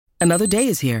Another day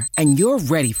is here, and you're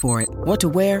ready for it. What to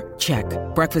wear? Check.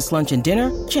 Breakfast, lunch, and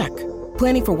dinner? Check.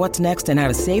 Planning for what's next and how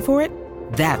to save for it?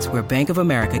 That's where Bank of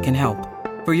America can help.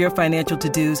 For your financial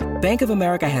to-dos, Bank of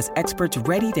America has experts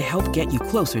ready to help get you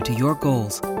closer to your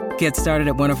goals. Get started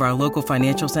at one of our local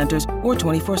financial centers or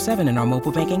 24/7 in our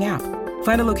mobile banking app.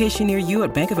 Find a location near you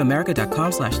at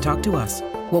bankofamerica.com/talktous.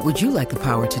 What would you like the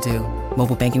power to do?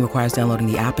 Mobile banking requires downloading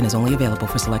the app and is only available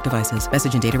for select devices.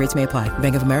 Message and data rates may apply.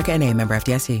 Bank of America N.A., member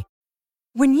FDIC.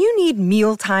 When you need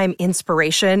mealtime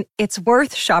inspiration, it's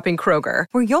worth shopping Kroger,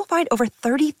 where you'll find over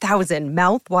 30,000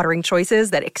 mouth-watering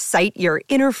choices that excite your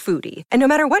inner foodie. And no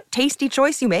matter what tasty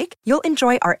choice you make, you'll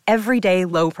enjoy our everyday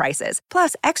low prices,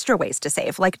 plus extra ways to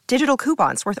save, like digital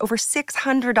coupons worth over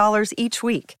 $600 each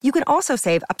week. You can also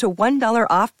save up to $1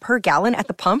 off per gallon at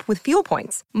the pump with fuel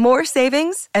points. More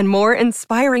savings and more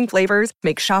inspiring flavors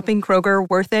make shopping Kroger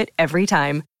worth it every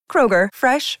time. Kroger,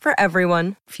 fresh for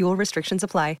everyone. Fuel restrictions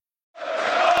apply.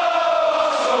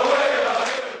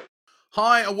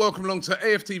 Hi and welcome along to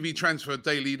AFTV Transfer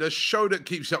Daily, the show that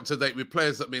keeps you up to date with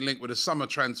players that have been linked with a summer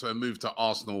transfer move to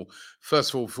Arsenal. First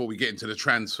of all, before we get into the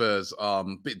transfers,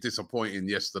 bit disappointing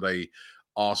yesterday.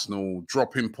 Arsenal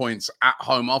dropping points at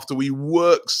home after we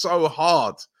worked so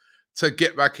hard to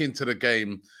get back into the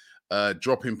game.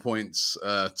 Dropping points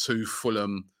to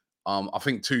Fulham. I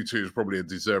think 2-2 is probably a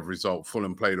deserved result.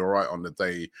 Fulham played all right on the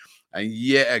day. And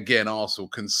yet again, Arsenal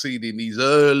conceding these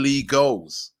early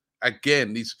goals.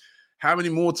 Again, how many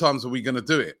more times are we going to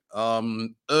do it?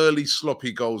 Early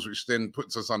sloppy goals, which then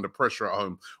puts us under pressure at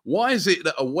home. Why is it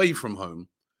that away from home,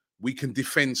 we can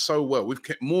defend so well? We've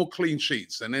kept more clean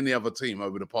sheets than any other team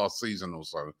over the past season or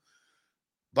so.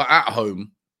 But at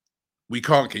home, we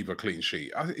can't keep a clean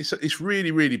sheet. It's really,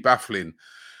 really baffling.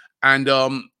 And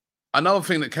another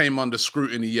thing that came under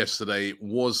scrutiny yesterday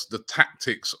was the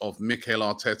tactics of Mikel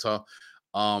Arteta.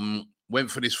 Went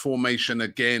for this formation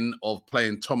again of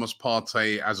playing Thomas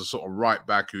Partey as a sort of right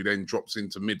back who then drops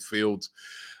into midfield.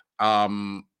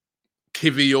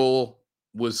 Kivior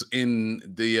was in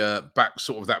the back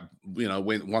sort of that,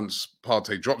 once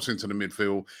Partey drops into the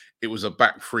midfield, it was a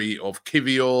back three of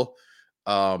Kivior,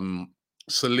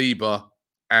 Saliba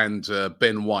and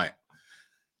Ben White.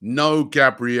 No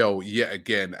Gabriel yet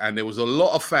again. And there was a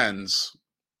lot of fans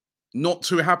not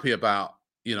too happy about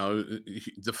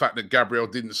the fact that Gabriel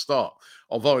didn't start.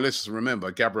 Although, let's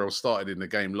remember, Gabriel started in the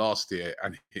game last year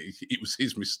and it was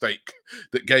his mistake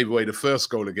that gave away the first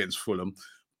goal against Fulham.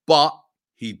 But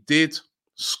he did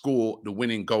score the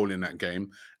winning goal in that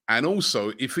game. And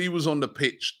also, if he was on the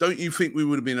pitch, don't you think we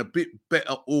would have been a bit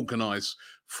better organised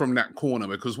from that corner?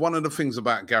 Because one of the things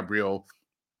about Gabriel,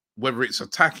 whether it's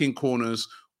attacking corners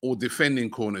or defending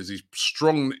corners, he's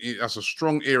strong. That's a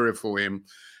strong area for him.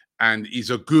 And he's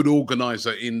a good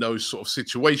organizer in those sort of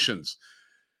situations.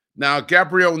 Now,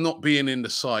 Gabriel not being in the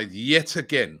side yet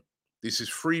again. This is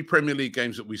 3 Premier League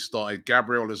games that we started.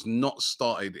 Gabriel has not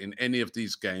started in any of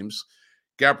these games.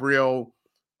 Gabriel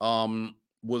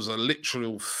was a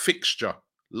literal fixture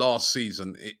last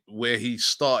season where he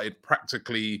started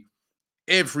practically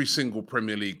every single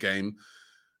Premier League game.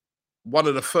 One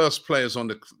of the first players on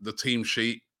the team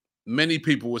sheet. Many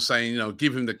people were saying,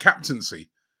 give him the captaincy.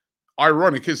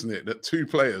 Ironic, isn't it, that 2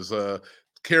 players,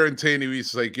 Kieran Tierney, we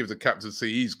used to say give the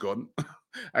captaincy, he's gone,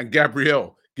 and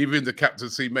Gabriel, give him the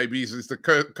captaincy, maybe it's the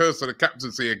curse of the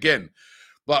captaincy again.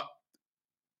 But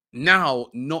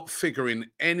now, not figuring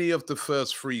any of the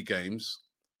first 3 games,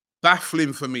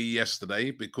 baffling for me yesterday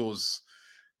because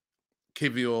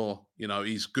Kivior,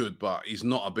 he's good, but he's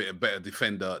not a better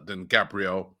defender than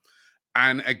Gabriel.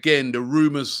 And again, the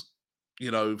rumours,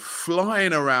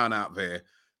 flying around out there,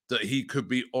 that he could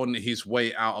be on his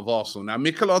way out of Arsenal. Now,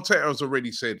 Mikel Arteta has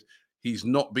already said he's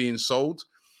not being sold.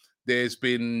 There's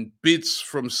been bids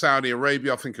from Saudi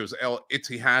Arabia, I think it was El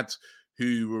Ittihad,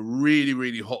 who were really,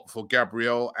 really hot for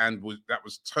Gabriel, and that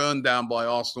was turned down by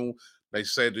Arsenal. They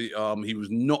said he was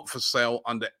not for sale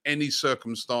under any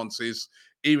circumstances,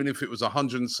 even if it was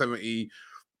 170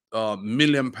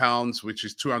 million pounds, which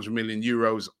is 200 million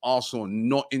euros. Arsenal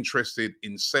not interested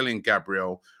in selling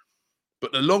Gabriel.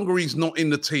 But the longer he's not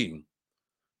in the team,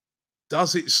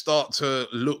 does it start to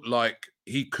look like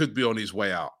he could be on his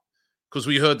way out? Because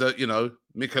we heard that,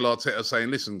 Mikel Arteta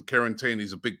saying, listen, Kieran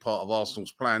Tierney's a big part of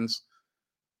Arsenal's plans.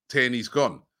 Tierney's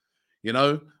gone.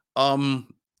 I'm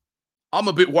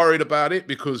a bit worried about it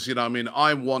because,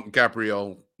 I want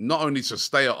Gabriel not only to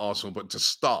stay at Arsenal, but to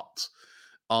start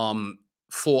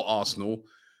for Arsenal.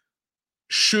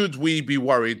 Should we be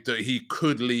worried that he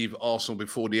could leave Arsenal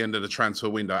before the end of the transfer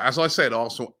window? As I said,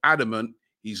 Arsenal adamant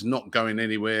he's not going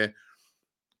anywhere.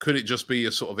 Could it just be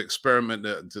a sort of experiment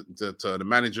that the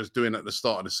manager's doing at the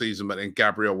start of the season, but then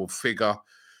Gabriel will figure?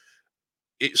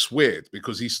 It's weird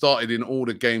because he started in all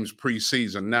the games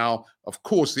pre-season. Now, of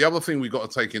course, the other thing we've got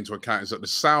to take into account is that the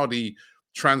Saudi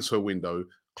transfer window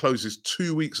closes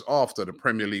 2 weeks after the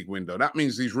Premier League window. That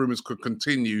means these rumors could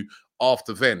continue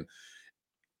after then.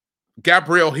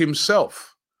 Gabriel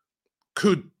himself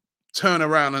could turn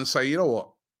around and say, you know what,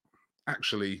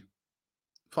 actually,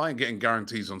 if I ain't getting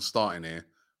guarantees on starting here,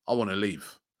 I want to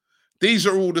leave. These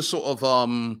are all the sort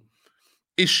of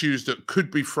issues that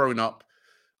could be thrown up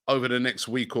over the next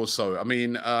week or so. I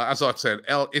mean, as I said,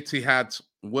 El Ittihad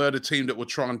were the team that were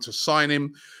trying to sign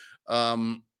him.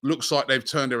 Looks like they've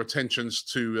turned their attentions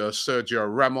to Sergio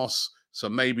Ramos, so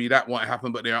maybe that won't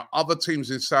happen. But there are other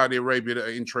teams in Saudi Arabia that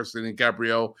are interested in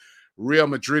Gabriel. Real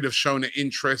Madrid have shown an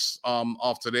interest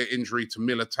after their injury to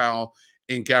Militao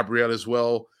in Gabriel as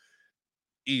well.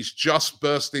 He's just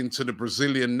burst into the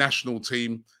Brazilian national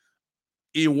team.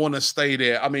 He'll want to stay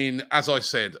there. I mean, as I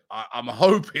said, I'm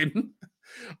hoping...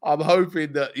 I'm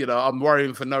hoping that, I'm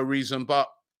worrying for no reason, but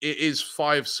it is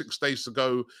 5-6 days to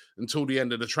go until the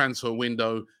end of the transfer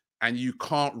window, and you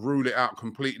can't rule it out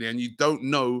completely, and you don't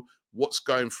know what's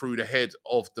going through the head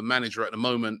of the manager at the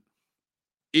moment.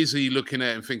 Is he looking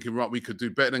at it and thinking, right, we could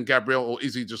do better than Gabriel, or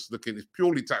is he just looking, it's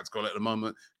purely tactical at the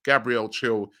moment? Gabriel,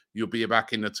 chill, you'll be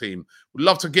back in the team. We'd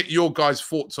love to get your guys'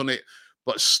 thoughts on it,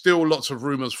 but still lots of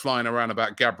rumors flying around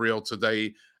about Gabriel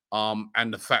today,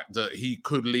 and the fact that he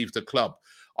could leave the club.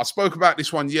 I spoke about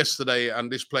this one yesterday and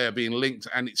this player being linked,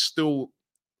 and it's still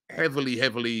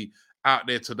heavily out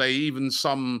there today. Even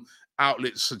some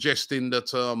outlets suggesting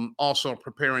that Arsenal are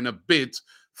preparing a bid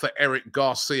for Eric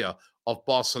Garcia of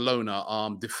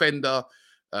Barcelona. Defender,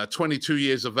 22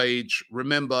 years of age.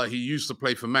 Remember, he used to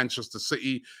play for Manchester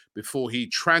City before he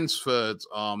transferred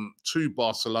to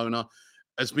Barcelona.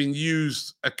 Has been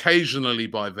used occasionally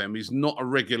by them. He's not a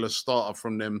regular starter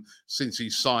from them since he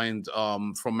signed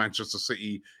from Manchester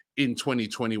City in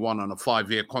 2021 on a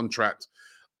 5-year contract.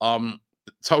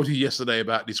 Told you yesterday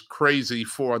about this crazy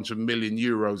 400 million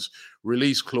euros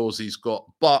release clause he's got,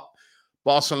 but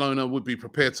Barcelona would be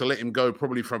prepared to let him go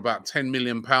probably for about 10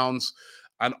 million pounds.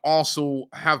 And Arsenal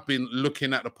have been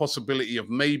looking at the possibility of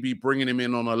maybe bringing him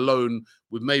in on a loan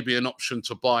with maybe an option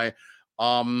to buy.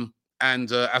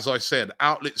 And as I said,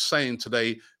 outlets saying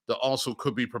today that Arsenal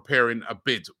could be preparing a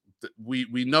bid.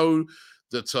 We know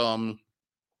that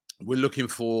we're looking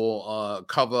for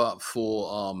cover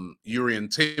for Urian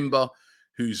Timber,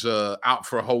 who's out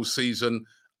for a whole season.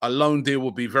 A loan deal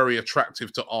would be very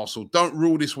attractive to Arsenal. Don't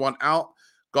rule this one out.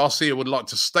 Garcia would like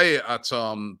to stay at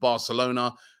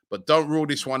Barcelona, but don't rule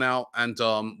this one out. And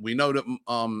we know that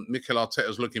Mikel Arteta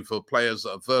is looking for players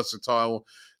that are versatile,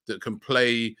 that can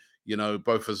play,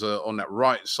 both as on that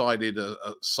right-sided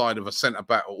side of a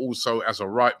centre-back, or also as a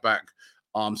right-back.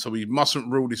 So we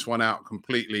mustn't rule this one out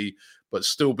completely, but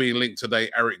still being linked today,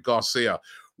 Eric Garcia.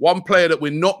 One player that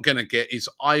we're not going to get is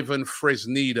Ivan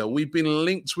Fresneda. We've been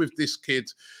linked with this kid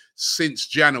since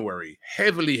January.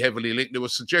 Heavily linked. There were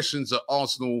suggestions that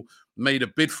Arsenal made a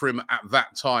bid for him at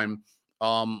that time,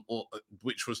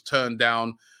 which was turned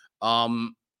down.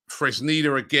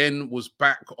 Fresneda again was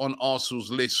back on Arsenal's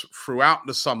list throughout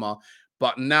the summer,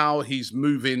 but now he's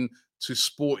moving to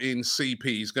Sporting CP.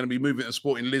 He's going to be moving to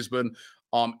Sporting Lisbon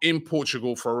in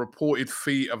Portugal for a reported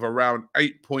fee of around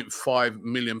 £8.5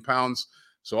 million.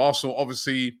 So Arsenal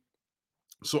obviously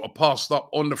sort of passed up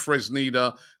on the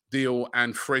Fresneda deal,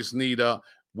 and Fresneda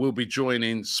will be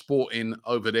joining Sporting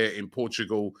over there in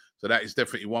Portugal. So that is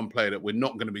definitely one player that we're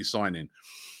not going to be signing.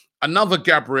 Another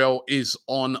Gabriel is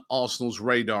on Arsenal's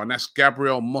radar, and that's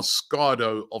Gabriel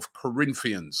Moscardo of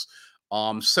Corinthians.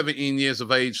 17 years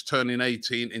of age, turning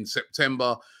 18 in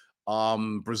September.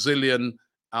 Brazilian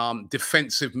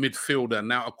defensive midfielder.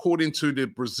 Now, according to the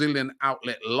Brazilian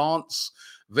outlet Lance,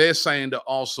 they're saying that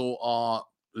Arsenal are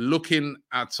looking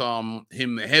at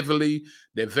him heavily.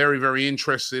 They're very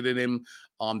interested in him.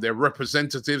 Their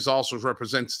representatives, Arsenal's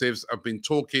representatives, have been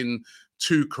talking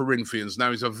to Corinthians.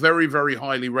 Now, he's a very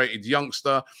highly rated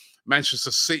youngster. Manchester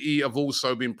City have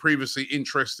also been previously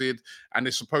interested, and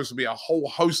there's supposed to be a whole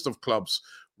host of clubs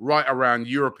right around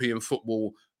European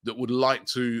football that would like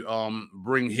to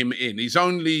bring him in. He's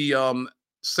only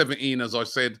 17, as I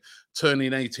said,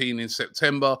 turning 18 in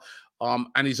September,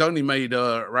 and he's only made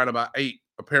around about 8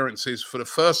 appearances for the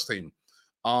first team,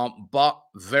 but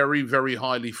very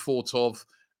highly thought of,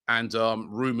 and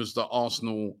rumours that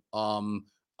Arsenal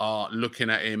are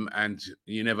looking at him, and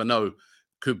you never know,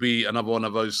 could be another one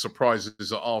of those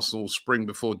surprises at Arsenal spring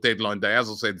before deadline day. As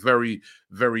I said, very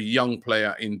young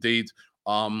player indeed.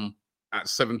 At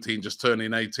 17, just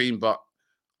turning 18, but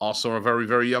Arsenal are a very,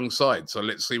 very young side. So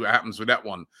let's see what happens with that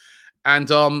one. And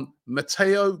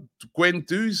Matteo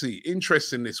Guendouzi,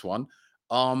 interesting this one.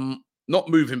 Not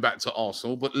moving back to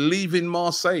Arsenal, but leaving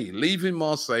Marseille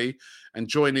and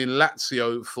joining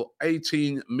Lazio for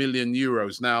 18 million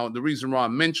euros. Now, the reason why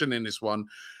I'm mentioning this one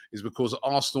is because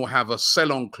Arsenal have a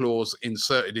sell-on clause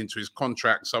inserted into his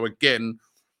contract. So again,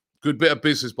 good bit of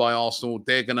business by Arsenal.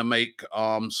 They're going to make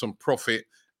some profit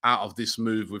out of this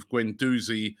move with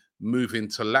Guendouzi moving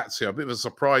to Lazio. A bit of a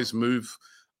surprise move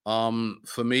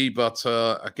for me, but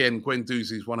again,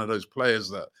 Guendouzi is one of those players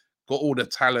that got all the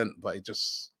talent, but it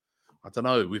just, I don't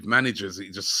know, with managers,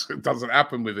 it just doesn't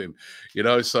happen with him,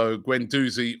 so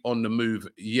Guendouzi on the move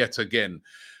yet again.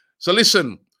 So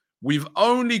listen, we've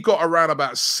only got around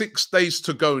about 6 days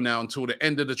to go now until the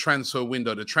end of the transfer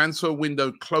window. The transfer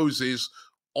window closes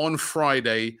on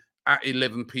Friday at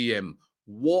 11 p.m.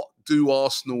 What do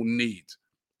Arsenal need?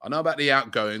 I know about the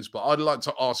outgoings, but I'd like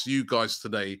to ask you guys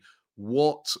today,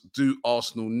 what do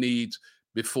Arsenal need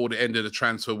before the end of the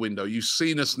transfer window? You've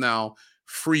seen us now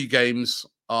 3 games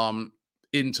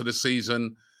into the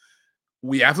season.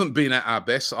 We haven't been at our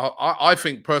best. I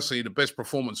think personally the best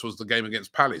performance was the game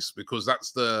against Palace, because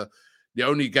that's the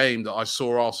only game that I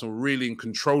saw Arsenal really in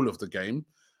control of the game.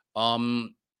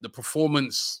 The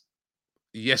performance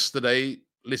yesterday,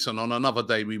 listen, on another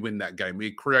day we win that game.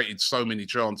 We created so many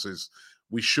chances.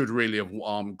 We should really have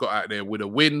got out there with a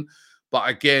win. But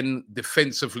again,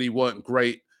 defensively weren't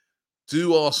great.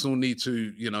 Do Arsenal need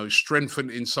to, strengthen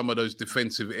in some of those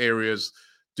defensive areas?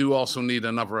 Do Arsenal need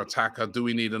another attacker? Do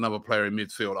we need another player in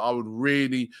midfield? I would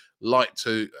really like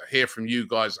to hear from you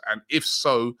guys. And if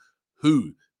so,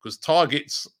 who? Because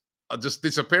targets are just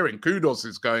disappearing. Kudos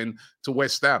is going to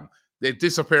West Ham. They're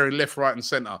disappearing left, right, and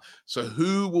centre. So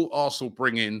who will Arsenal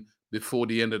bring in before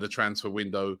the end of the transfer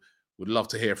window? Would love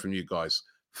to hear from you guys.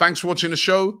 Thanks for watching the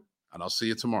show, and I'll see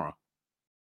you tomorrow.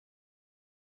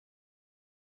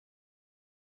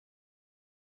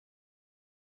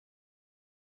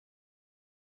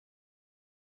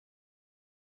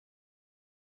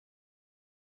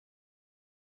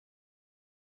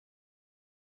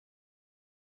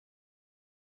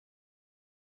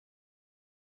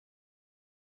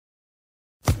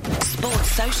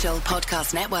 Sports Social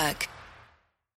Podcast Network.